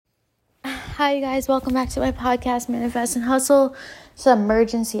Hi, you guys. Welcome back to my podcast, Manifest and Hustle. It's an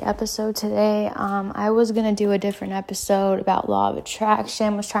emergency episode today. I was going to do a different episode about law of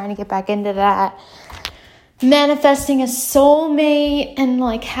attraction. Was trying to get back into that. Manifesting a soulmate and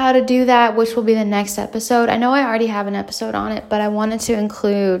like how to do that, which will be the next episode. I know I already have an episode on it, but I wanted to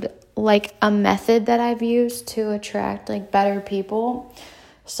include like a method that I've used to attract like better people.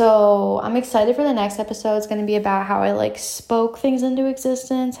 So I'm excited for the next episode. It's going to be about how I like spoke things into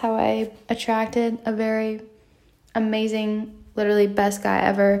existence, how I attracted a very amazing, literally best guy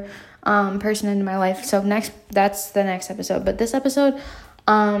ever person into my life. So that's the next episode. But this episode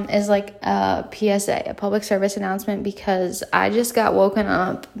is like a PSA, a public service announcement, because I just got woken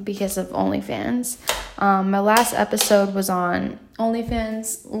up because of OnlyFans. My last episode was on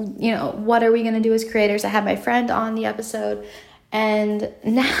OnlyFans. You know, what are we going to do as creators? I had my friend on the episode. And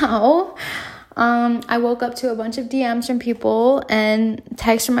now, I woke up to a bunch of DMs from people and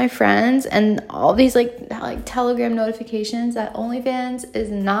texts from my friends and all these like Telegram notifications that OnlyFans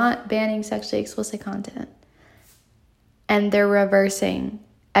is not banning sexually explicit content. And they're reversing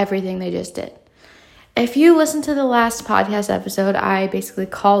everything they just did. If you listen to the last podcast episode, I basically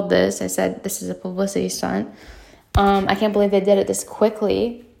called this. I said, this is a publicity stunt. I can't believe they did it this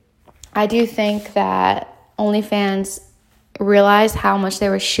quickly. I do think that OnlyFans realized how much they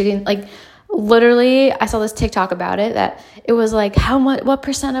were shooting. Like literally, I saw this TikTok about it, that it was like, what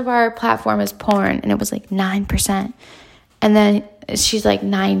percent of our platform is porn? And it was like 9%. And then she's like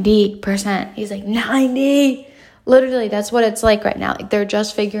 90%. He's like 90. Literally, that's what it's like right now. Like they're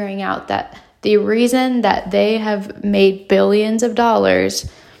just figuring out that the reason that they have made billions of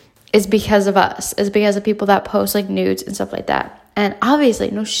dollars is because of us, is because of people that post like nudes and stuff like that. And obviously,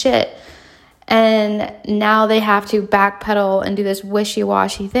 no shit. And now they have to backpedal and do this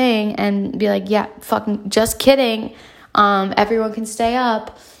wishy-washy thing and be like, yeah, fucking just kidding. Everyone can stay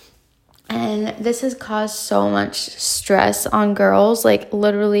up. And this has caused so much stress on girls. Like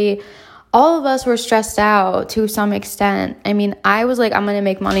literally all of us were stressed out to some extent. I mean, I was like, I'm going to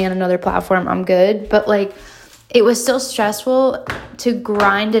make money on another platform. I'm good. But like, it was still stressful to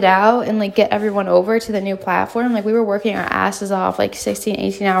grind it out and like get everyone over to the new platform. Like we were working our asses off like 16,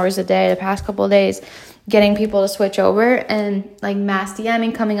 18 hours a day the past couple of days, getting people to switch over and like mass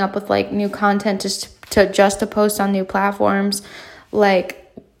DMing, coming up with like new content to post on new platforms.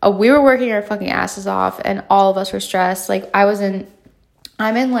 Like we were working our fucking asses off and all of us were stressed. Like I'm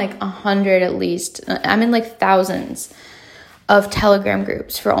in like 100 at least. I'm in like thousands of Telegram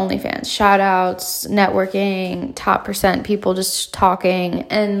groups for OnlyFans, shout outs, networking, top percent people just talking.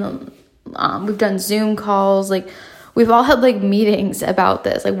 And we've done Zoom calls. Like we've all had like meetings about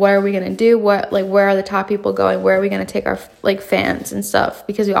this. Like what are we going to do? Where are the top people going? Where are we going to take our like fans and stuff?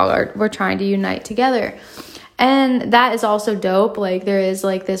 Because we're trying to unite together. And that is also dope. Like there is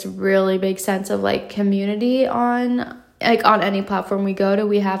like this really big sense of like community on any platform we go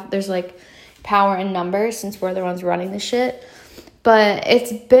to. There's like power in numbers since we're the ones running the shit. But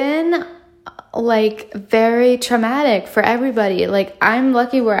it's been like very traumatic for everybody. Like I'm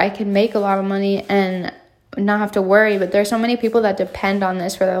lucky where I can make a lot of money and not have to worry, but there's so many people that depend on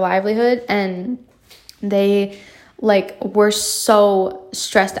this for their livelihood, and they like were so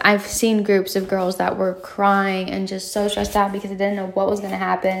stressed. I've seen groups of girls that were crying and just so stressed out because they didn't know what was going to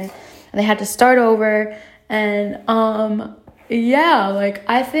happen and they had to start over. And yeah, like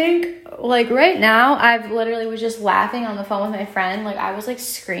I think like right now I've literally was just laughing on the phone with my friend. Like I was like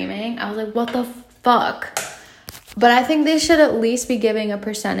screaming. I was like, what the fuck? But I think they should at least be giving a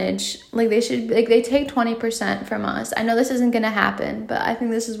percentage. Like they take 20% from us. I know this isn't going to happen, but I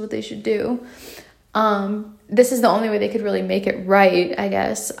think this is what they should do. This is the only way they could really make it right, I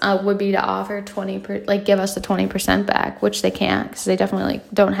guess, would be to offer give us the 20% back, which they can't because they definitely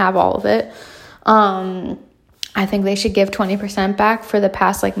like don't have all of it. I think they should give 20% back for the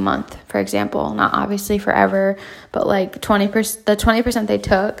past like month, for example, not obviously forever, but like 20%, the 20% they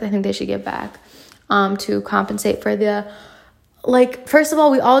took, I think they should give back, to compensate for the, like, first of all,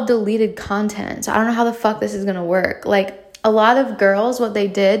 we all deleted content. So I don't know how the fuck this is going to work. Like a lot of girls, what they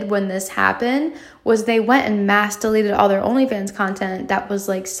did when this happened was they went and mass deleted all their OnlyFans content that was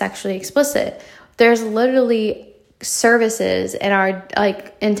like sexually explicit. There's literally services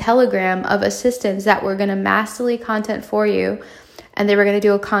in Telegram of assistants that were going to mass delete content for you, and they were going to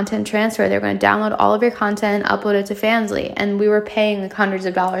do a content transfer. They were going to download all of your content, upload it to Fansly, and we were paying like hundreds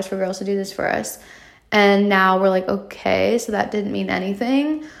of dollars for girls to do this for us. And now we're like, okay, so that didn't mean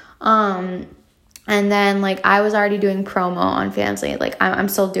anything. And then like I was already doing promo on Fansly. Like I'm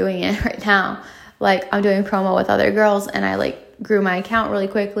still doing it right now. Like I'm doing promo with other girls, and I like grew my account really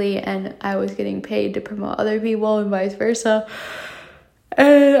quickly, and I was getting paid to promote other people and vice versa.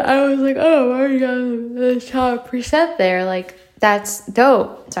 And I was like, oh my god, the top percent there, like, that's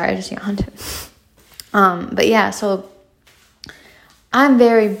dope. Sorry, I just yawned. But yeah, so I'm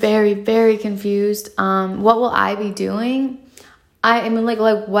very, very, very confused. What will I be doing? I mean, like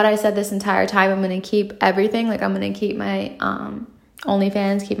what I said this entire time, I'm going to keep everything. Like, I'm going to keep my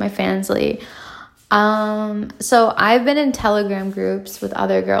OnlyFans, keep my Fansly. So I've been in Telegram groups with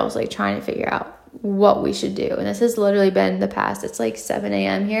other girls, like, trying to figure out what we should do. And this has literally been the past, it's like 7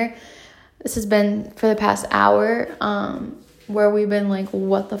 a.m. here. This has been for the past hour, where we've been like,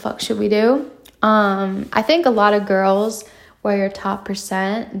 what the fuck should we do? I think a lot of girls where your top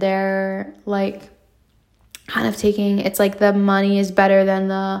percent, they're like kind of taking, it's like the money is better than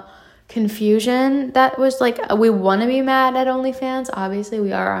the confusion. That was like, we want to be mad at OnlyFans. Obviously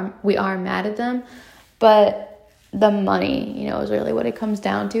we are mad at them, but the money, is really what it comes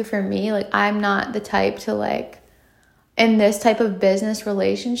down to for me. Like, I'm not the type to, like, in this type of business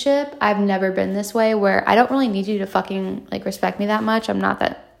relationship, I've never been this way, where I don't really need you to fucking, like, respect me that much. I'm not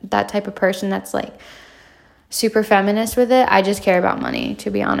that type of person that's, like, super feminist with it. I just care about money, to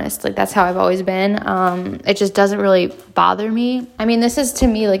be honest. Like, that's how I've always been. It just doesn't really bother me. I mean, this is, to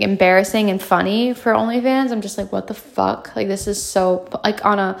me, like, embarrassing and funny for OnlyFans. I'm just like, what the fuck? Like, this is so, like,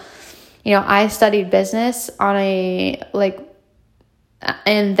 on a, I studied business on a, like,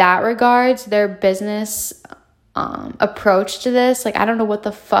 in that regards, their business approach to this, like, I don't know what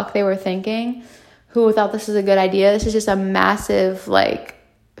the fuck they were thinking. Who thought this is a good idea? This is just a massive, like,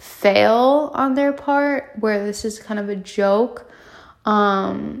 fail on their part, where this is kind of a joke.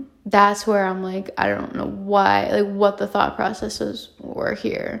 That's where I'm like, I don't know why, like, what the thought processes were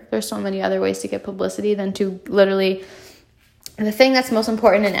here. There's so many other ways to get publicity than to literally, the thing that's most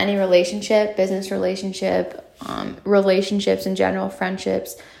important in any relationship, business relationship, relationships in general,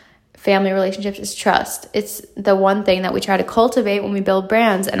 friendships, family relationships, is trust. It's the one thing that we try to cultivate when we build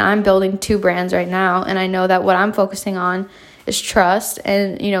brands. And I'm building 2 brands right now. And I know that what I'm focusing on is trust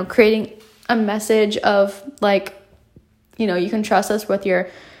and, creating a message of, like, you can trust us with your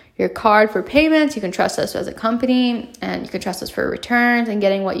card for payments. You can trust us as a company, and you can trust us for returns and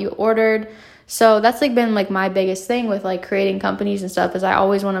getting what you ordered. So that's, like, been, like, my biggest thing with, like, creating companies and stuff, is I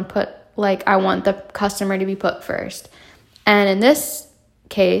always want to put, like, I want the customer to be put first. And in this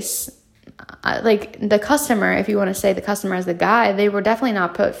case, like, the customer, if you want to say the customer as the guy, they were definitely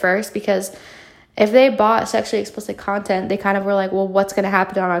not put first, because if they bought sexually explicit content, they kind of were like, well, what's going to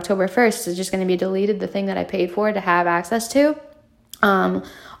happen on October 1st? Is it just going to be deleted, the thing that I paid for to have access to?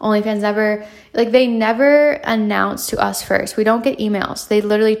 OnlyFans they never announce to us first. We don't get emails. They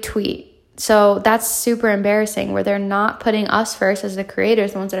literally tweet. So that's super embarrassing, where they're not putting us first as the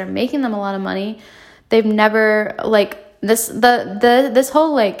creators, the ones that are making them a lot of money. They've never, like, this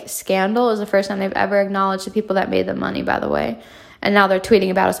whole, like, scandal is the first time they've ever acknowledged the people that made them money, by the way. And now they're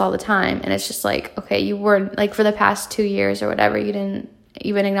tweeting about us all the time. And it's just like, okay, you were, like, for the past 2 years or whatever, you didn't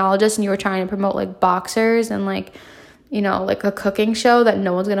even acknowledge us, and you were trying to promote, like, boxers and, like, like a cooking show that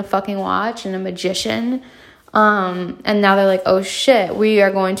no one's gonna fucking watch, and a magician. And now they're like, oh shit, we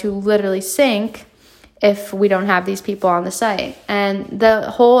are going to literally sink if we don't have these people on the site. And and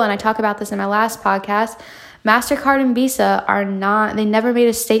I talk about this in my last podcast, MasterCard and Visa they never made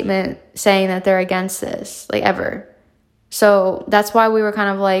a statement saying that they're against this, like, ever. So that's why we were kind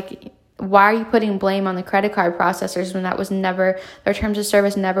of like, why are you putting blame on the credit card processors when that was never, their terms of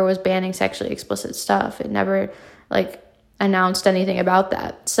service never was banning sexually explicit stuff. It never, like, announced anything about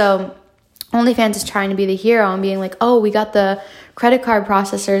that. So OnlyFans is trying to be the hero and being like, oh, we got the credit card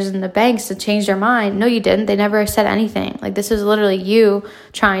processors and the banks to change their mind. No, you didn't. They never said anything. Like, this is literally you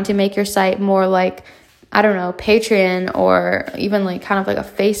trying to make your site more like, I don't know, Patreon, or even, like, kind of like a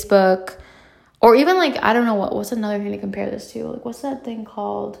Facebook, or even, like, I don't know, what's another thing to compare this to? Like, what's that thing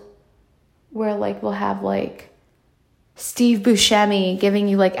called where, like, we'll have, like, Steve Buscemi giving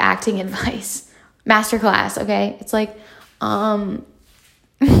you, like, acting advice? Masterclass, okay? It's like,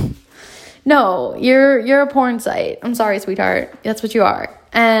 no, you're a porn site. I'm sorry, sweetheart. That's what you are.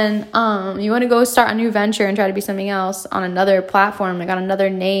 And you want to go start a new venture and try to be something else on another platform, like, on another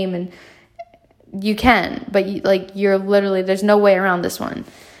name, and you can, but you're literally, there's no way around this one.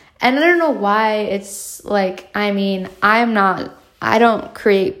 And I don't know why it's like, I mean, I don't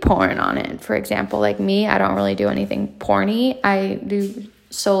create porn on it, for example. Like me, I don't really do anything porny. I do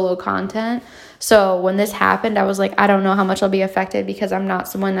solo content. So when this happened, I was like, I don't know how much I'll be affected, because I'm not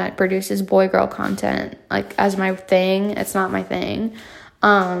someone that produces boy-girl content, like, as my thing. It's not my thing.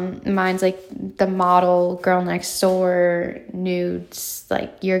 Mine's like the model, girl next door, nudes,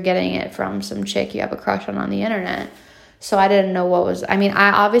 like, you're getting it from some chick you have a crush on the internet. So I didn't know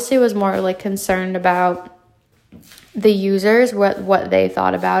I obviously was more, like, concerned about the users, what they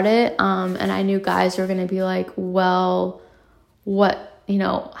thought about it. And I knew guys were going to be like, well, what,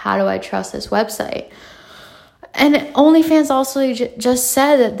 how do I trust this website? And OnlyFans also just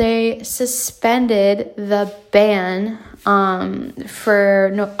said that they suspended the ban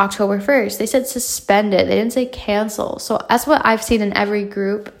for October 1st. They said suspended. They didn't say cancel. So that's what I've seen in every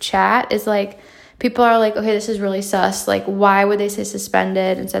group chat is like, people are like, okay, this is really sus. Like, why would they say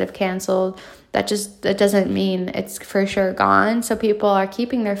suspended instead of canceled? That doesn't mean it's for sure gone. So people are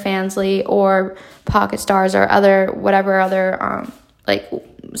keeping their Fansly or Pocket Stars or whatever other like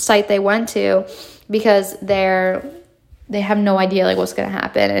site they went to, because they have no idea like what's gonna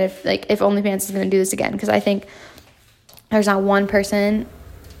happen, and if OnlyFans is gonna do this again, because I think there's not one person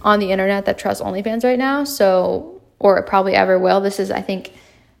on the internet that trusts OnlyFans right now. So, or it probably ever will. This is, I think,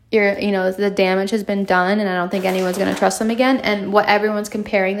 the damage has been done, and I don't think anyone's going to trust them again. And what everyone's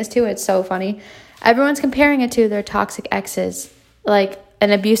comparing this to, it's so funny. Everyone's comparing it to their toxic exes, like,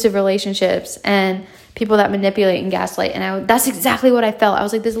 and abusive relationships and people that manipulate and gaslight. And that's exactly what I felt. I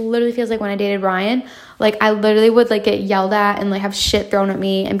was like, this literally feels like when I dated Ryan. Like, I literally would like get yelled at and like have shit thrown at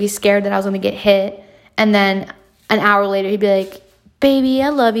me and be scared that I was going to get hit. And then an hour later, he'd be like, baby, I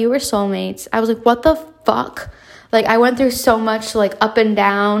love you. We're soulmates. I was like, what the fuck? Like, I went through so much, like, up and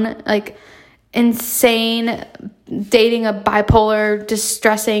down, like, insane dating a bipolar,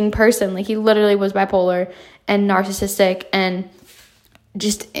 distressing person. Like, he literally was bipolar and narcissistic and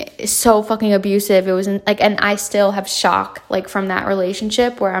just so fucking abusive. It was, like, and I still have shock, like, from that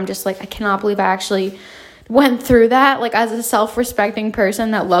relationship where I'm just like, I cannot believe I actually went through that. Like, as a self-respecting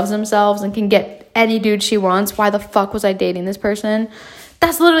person that loves themselves and can get any dude she wants, why the fuck was I dating this person?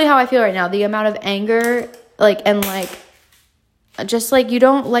 That's literally how I feel right now. The amount of anger, like, and like, just like, you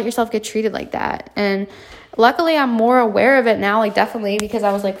don't let yourself get treated like that. And luckily I'm more aware of it now, like, definitely, because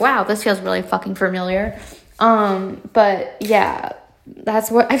I was like, wow, this feels really fucking familiar. But yeah, that's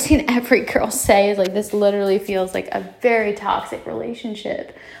what I've seen every girl say, is like, this literally feels like a very toxic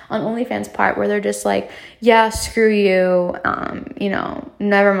relationship on OnlyFans' part, where they're just like, yeah, screw you,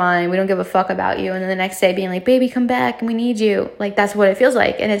 never mind, we don't give a fuck about you. And then the next day being like, baby, come back, we need you. Like, that's what it feels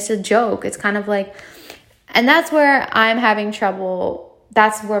like. And it's a joke. It's kind of like, and that's where I'm having trouble.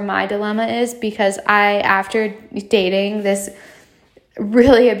 That's where my dilemma is, because after dating this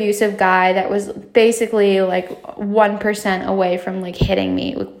really abusive guy that was basically like 1% away from like hitting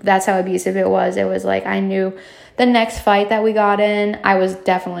me. That's how abusive it was. It was like, I knew the next fight that we got in, I was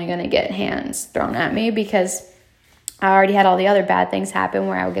definitely going to get hands thrown at me, because I already had all the other bad things happen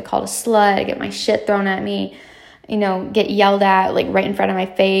where I would get called a slut, get my shit thrown at me, get yelled at like right in front of my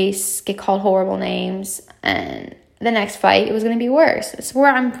face, get called horrible names. And the next fight, it was going to be worse. It's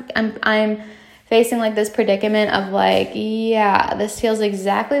where I'm facing like this predicament of like, yeah, this feels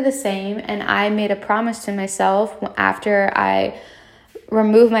exactly the same. And I made a promise to myself after I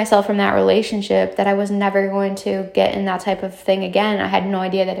removed myself from that relationship that I was never going to get in that type of thing again. I had no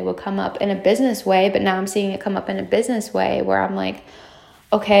idea that it would come up in a business way, but now I'm seeing it come up in a business way where I'm like,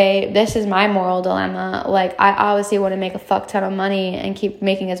 okay, this is my moral dilemma. Like, I obviously want to make a fuck ton of money and keep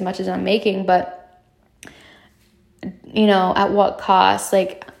making as much as I'm making, but at what cost?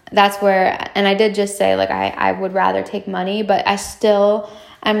 Like, that's where, and I did just say, like, I would rather take money, but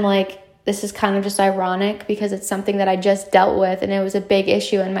I'm like, this is kind of just ironic because it's something that I just dealt with, and it was a big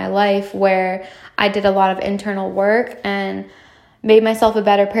issue in my life where I did a lot of internal work and made myself a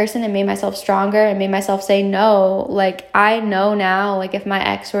better person and made myself stronger and made myself say no. Like, I know now, like, if my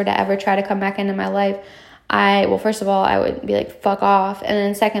ex were to ever try to come back into my life, first of all, I would be like, fuck off. And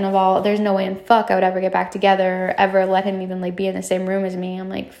then second of all, there's no way in fuck I would ever get back together or ever let him even like be in the same room as me. I'm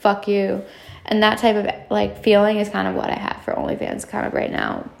like, fuck you. And that type of like feeling is kind of what I have for OnlyFans kind of right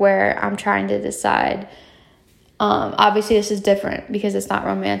now, where I'm trying to decide. Obviously this is different because it's not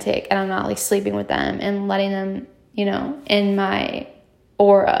romantic and I'm not like sleeping with them and letting them, in my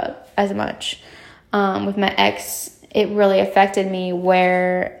aura as much. With my ex, it really affected me,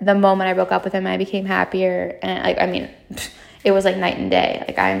 where the moment I broke up with him, I became happier. And it was like night and day.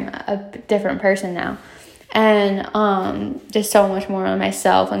 Like, I'm a different person now, and just so much more on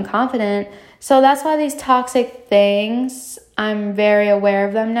myself and confident. So that's why these toxic things, I'm very aware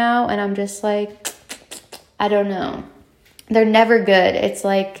of them now, and I'm just like, I don't know. They're never good. It's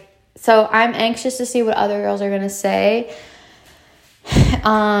like, so I'm anxious to see what other girls are going to say.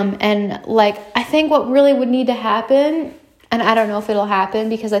 And like, I think what really would need to happen, and I don't know if it'll happen,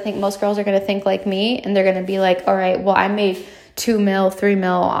 because I think most girls are going to think like me, and they're going to be like, all right, well, I made 2 mil, 3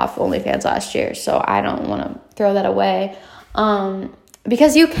 mil off OnlyFans last year, so I don't want to throw that away.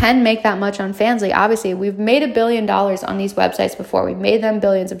 because you can make that much on Fansly. Obviously, we've made $1 billion on these websites before. We've made them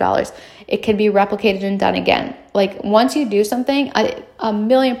billions of dollars. It can be replicated and done again. Like, once you do something,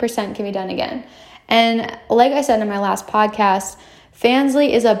 1,000,000% can be done again. And like I said in my last podcast, Fansly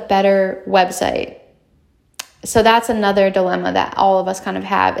is a better website. So that's another dilemma that all of us kind of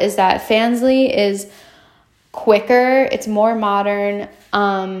have, is that Fansly is quicker, it's more modern,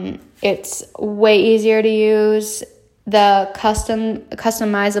 it's way easier to use. The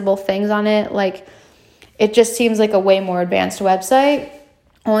customizable things on it, like, it just seems like a way more advanced website.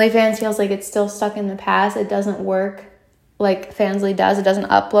 OnlyFans feels like it's still stuck in the past. It doesn't work like Fansly does. It doesn't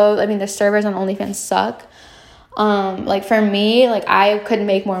upload. I mean, the servers on OnlyFans suck. Like, for me, like, I could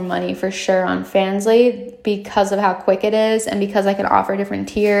make more money for sure on Fansly because of how quick it is, and because I can offer different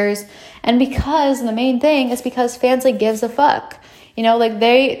tiers, and because the main thing is because Fansly gives a fuck. You know, like,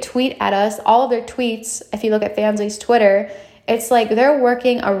 they tweet at us, all of their tweets, if you look at Fansly's Twitter, it's like they're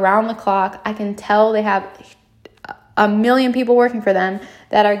working around the clock. I can tell they have 1 million people working for them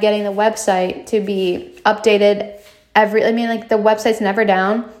that are getting the website to be updated like, the website's never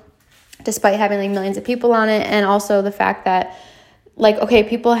down, despite having like millions of people on it. And also the fact that, like, okay,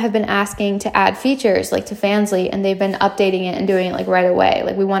 people have been asking to add features like to Fansly, and they've been updating it and doing it like right away.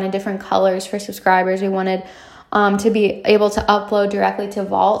 Like, we wanted different colors for subscribers. We wanted to be able to upload directly to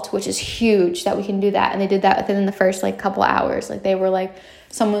Vault, which is huge that we can do that. And they did that within the first like couple hours. Like, they were like,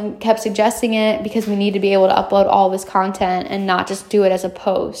 someone kept suggesting it because we need to be able to upload all this content and not just do it as a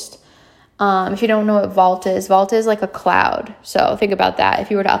post. If you don't know what Vault is like a cloud. So think about that.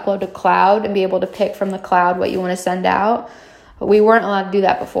 If you were to upload to cloud and be able to pick from the cloud what you want to send out, we weren't allowed to do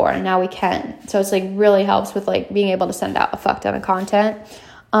that before, and now we can. So it's like really helps with like being able to send out a fuck ton of content.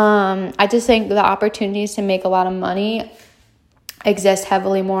 I just think the opportunities to make a lot of money exist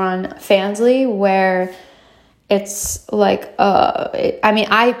heavily more on Fansly, where it's like,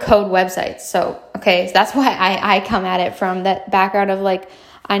 I code websites. So, okay, so that's why I come at it from that background of like,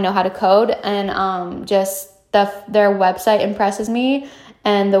 I know how to code, and just their website impresses me,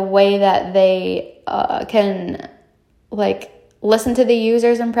 and the way that they can like listen to the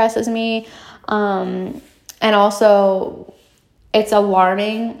users impresses me. And also, it's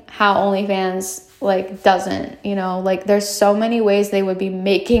alarming how OnlyFans like doesn't, you know, like, there's so many ways they would be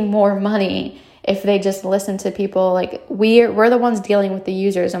making more money if they just listen to people. Like, we're the ones dealing with the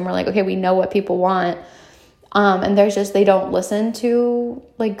users, and we're like, okay, we know what people want. And they don't listen to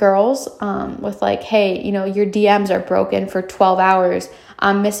like girls, with like, hey, you know, your DMs are broken for 12 hours.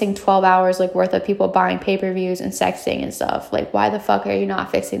 I'm missing 12 hours like worth of people buying pay-per-views and sexting and stuff. Like, why the fuck are you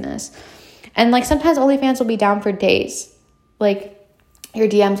not fixing this? And like, sometimes OnlyFans will be down for days. Like, your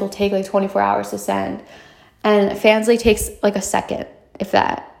DMs will take like 24 hours to send, and Fansly takes like a second, if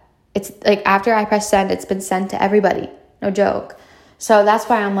that. It's like, after I press send, it's been sent to everybody. No joke. So that's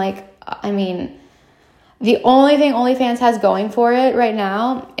why I'm like, I mean, the only thing OnlyFans has going for it right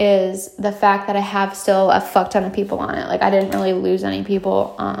now is the fact that I have still a fuck ton of people on it. Like, I didn't really lose any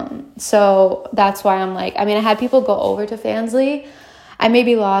people. So that's why I'm like, I mean, I had people go over to Fansly. I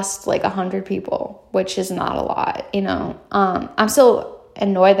maybe lost like 100 people, which is not a lot, you know. I'm still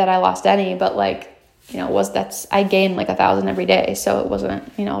annoyed that I lost any, but like, you know, I gained like 1,000 every day. So it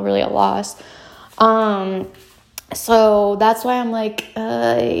wasn't, you know, really a loss. So that's why I'm like,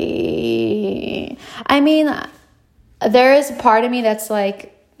 I mean, there is a part of me that's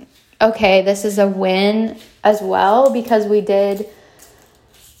like, okay, this is a win as well, because we did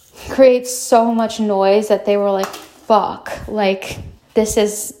create so much noise that they were like, fuck, like, this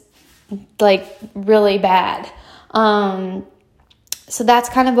is like really bad. So that's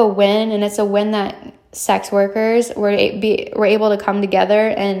kind of a win, and it's a win that sex workers were able to come together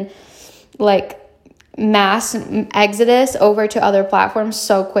and like mass exodus over to other platforms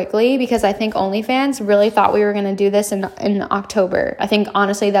so quickly, because I think OnlyFans really thought we were going to do this in October. I think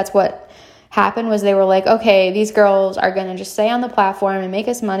honestly that's what happened, was they were like, okay, these girls are going to just stay on the platform and make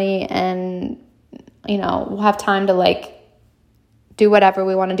us money, and you know, we'll have time to like do whatever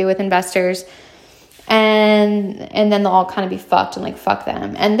we want to do with investors, and then they'll all kind of be fucked, and like, fuck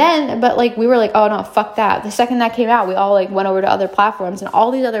them. And then, but like, we were like, oh no, fuck that. The second that came out, we all like went over to other platforms, and all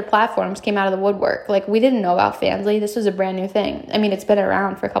these other platforms came out of the woodwork. Like, we didn't know about Fansly. This was a brand new thing. I mean, it's been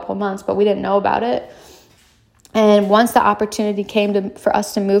around for a couple of months, but we didn't know about it. And once the opportunity came for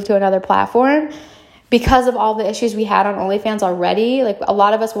us to move to another platform, because of all the issues we had on OnlyFans already, like, a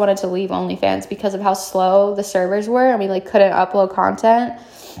lot of us wanted to leave OnlyFans because of how slow the servers were, and we like couldn't upload content.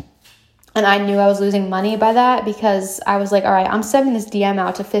 And I knew I was losing money by that, because I was like, all right, I'm sending this DM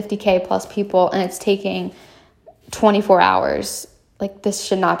out to 50K plus people, and it's taking 24 hours. like, this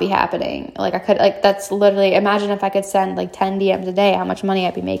should not be happening. Like, I could, like, that's literally, imagine if I could send like 10 DMs a day, how much money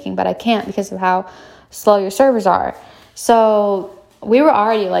I'd be making, but I can't because of how slow your servers are. So we were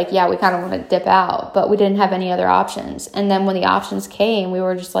already like, yeah, we kind of want to dip out, but we didn't have any other options. And then when the options came, we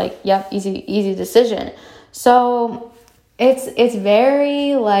were just like, yep, easy decision. So it's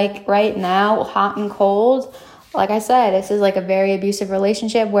very, like, right now, hot and cold. Like I said, this is like a very abusive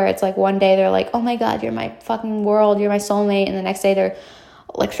relationship where it's like one day they're like, oh my God, you're my fucking world, you're my soulmate. And the next day they're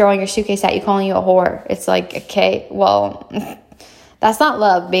like throwing your suitcase at you, calling you a whore. It's like, okay, well, that's not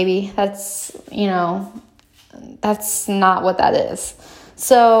love, baby. That's, you know, that's not what that is.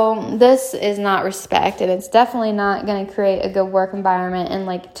 So this is not respect, and it's definitely not going to create a good work environment. And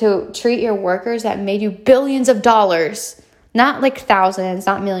like, to treat your workers that made you billions of dollars, not like thousands,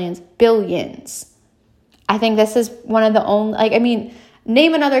 not millions, billions. I think this is one of the only, like, I mean,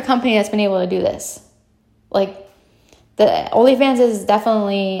 name another company that's been able to do this. Like, the OnlyFans is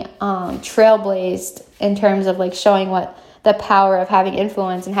definitely trailblazed in terms of like showing what the power of having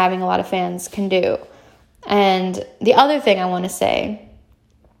influence and having a lot of fans can do. And the other thing I want to say,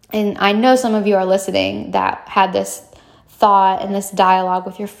 and I know some of you are listening that had this thought and this dialogue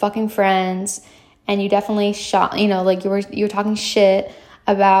with your fucking friends, and you definitely shot, you know, like you were talking shit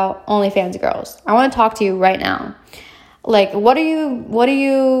about OnlyFans girls. I want to talk to you right now. Like,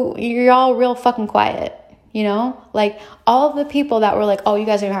 you're all real fucking quiet, you know? Like, all of the people that were like, oh, you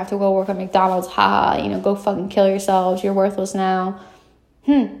guys are gonna have to go work at McDonald's, haha, you know, go fucking kill yourselves, you're worthless now.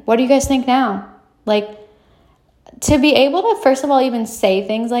 What do you guys think now? Like, to be able to, first of all, even say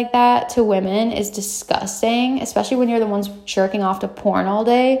things like that to women is disgusting, especially when you're the ones jerking off to porn all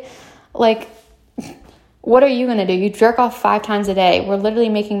day. Like, what are you going to do? You jerk off 5 times a day. We're literally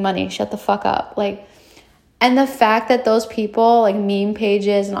making money. Shut the fuck up. Like, and the fact that those people, like meme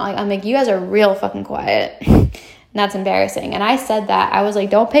pages and all, I'm like, you guys are real fucking quiet. And that's embarrassing. And I said that. I was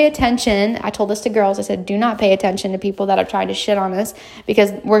like, don't pay attention. I told this to girls. I said, do not pay attention to people that are trying to shit on us,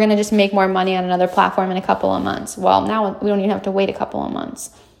 because we're going to just make more money on another platform in a couple of months. Well, now we don't even have to wait a couple of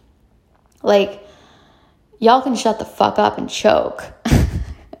months. Like, y'all can shut the fuck up and choke.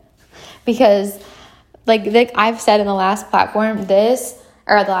 Because like I've said in the last platform, the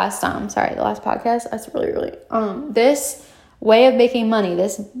last podcast, that's really, this way of making money,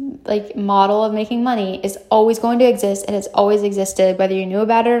 this like model of making money is always going to exist. It has always existed, whether you knew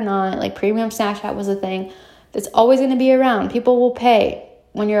about it or not. Like, premium Snapchat was a thing that's always going to be around. People will pay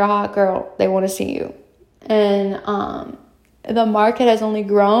when you're a hot girl. They want to see you. And the market has only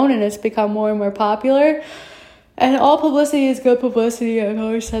grown, and it's become more and more popular. And all publicity is good publicity. I've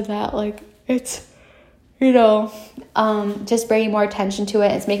always said that. Like, it's, you know, just bringing more attention to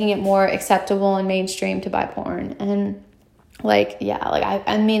it. It's making it more acceptable and mainstream to buy porn. And like, yeah, like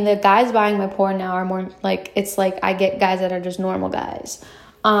I mean, the guys buying my porn now are more like, it's like I get guys that are just normal guys.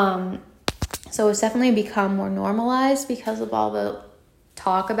 So it's definitely become more normalized because of all the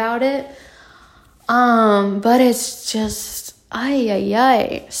talk about it. But it's just,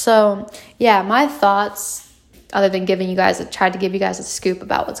 So yeah, my thoughts, other than tried to give you guys a scoop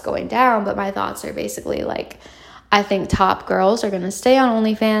about what's going down, but my thoughts are basically like, I think top girls are going to stay on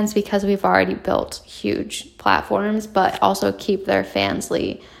OnlyFans because we've already built huge platforms, but also keep their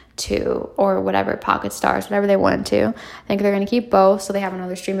Fansly too, or whatever, Pocket Stars, whatever they want to. I think they're going to keep both so they have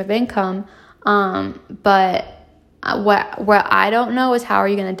another stream of income. But what I don't know is how are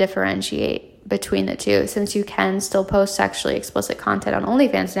you going to differentiate between the two, since you can still post sexually explicit content on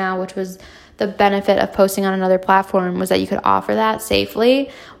OnlyFans now, which was the benefit of posting on another platform, was that you could offer that safely.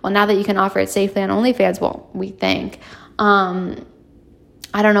 Well, now that you can offer it safely on OnlyFans, well, we think, I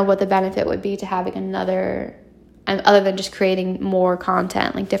don't know what the benefit would be to having another, and other than just creating more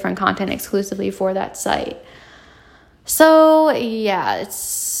content, like different content exclusively for that site. So yeah,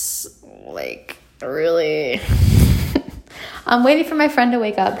 it's like really, I'm waiting for my friend to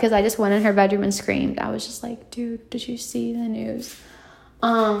wake up because I just went in her bedroom and screamed. I was just like, dude, did you see the news?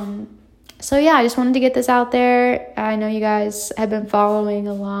 So yeah, I just wanted to get this out there. I know you guys have been following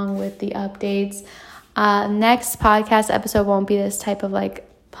along with the updates. Next podcast episode won't be this type of like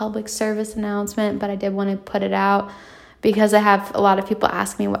public service announcement, but I did want to put it out because I have a lot of people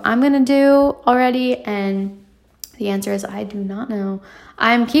ask me what I'm going to do already, and the answer is I do not know.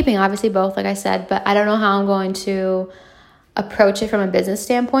 I'm keeping obviously both, like I said, but I don't know how I'm going to approach it from a business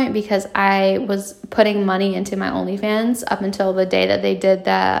standpoint, because I was putting money into my OnlyFans up until the day that they did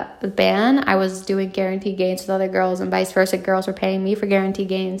the ban. I was doing guaranteed gains with other girls, and vice versa. Girls were paying me for guaranteed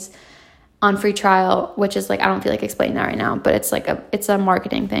gains on free trial, which is like, I don't feel like explaining that right now, but it's like it's a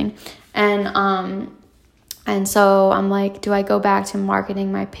marketing thing. And so I'm like, do I go back to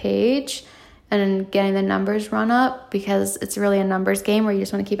marketing my page and getting the numbers run up, because it's really a numbers game where you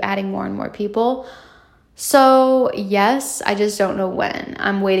just want to keep adding more and more people. So yes, I just don't know when.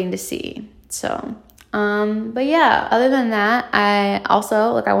 I'm waiting to see. So, but yeah, other than that, I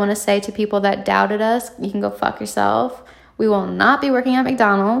also, I want to say to people that doubted us, you can go fuck yourself. We will not be working at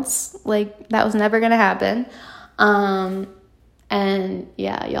McDonald's. That was never going to happen. And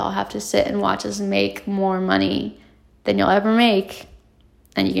yeah, y'all have to sit and watch us make more money than you'll ever make.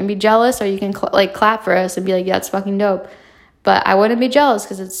 And you can be jealous, or you can clap for us and be like, yeah, it's fucking dope. But I wouldn't be jealous,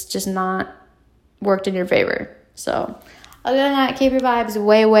 because it's just not worked in your favor. So other than that, keep your vibes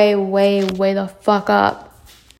way, way, way, way the fuck up.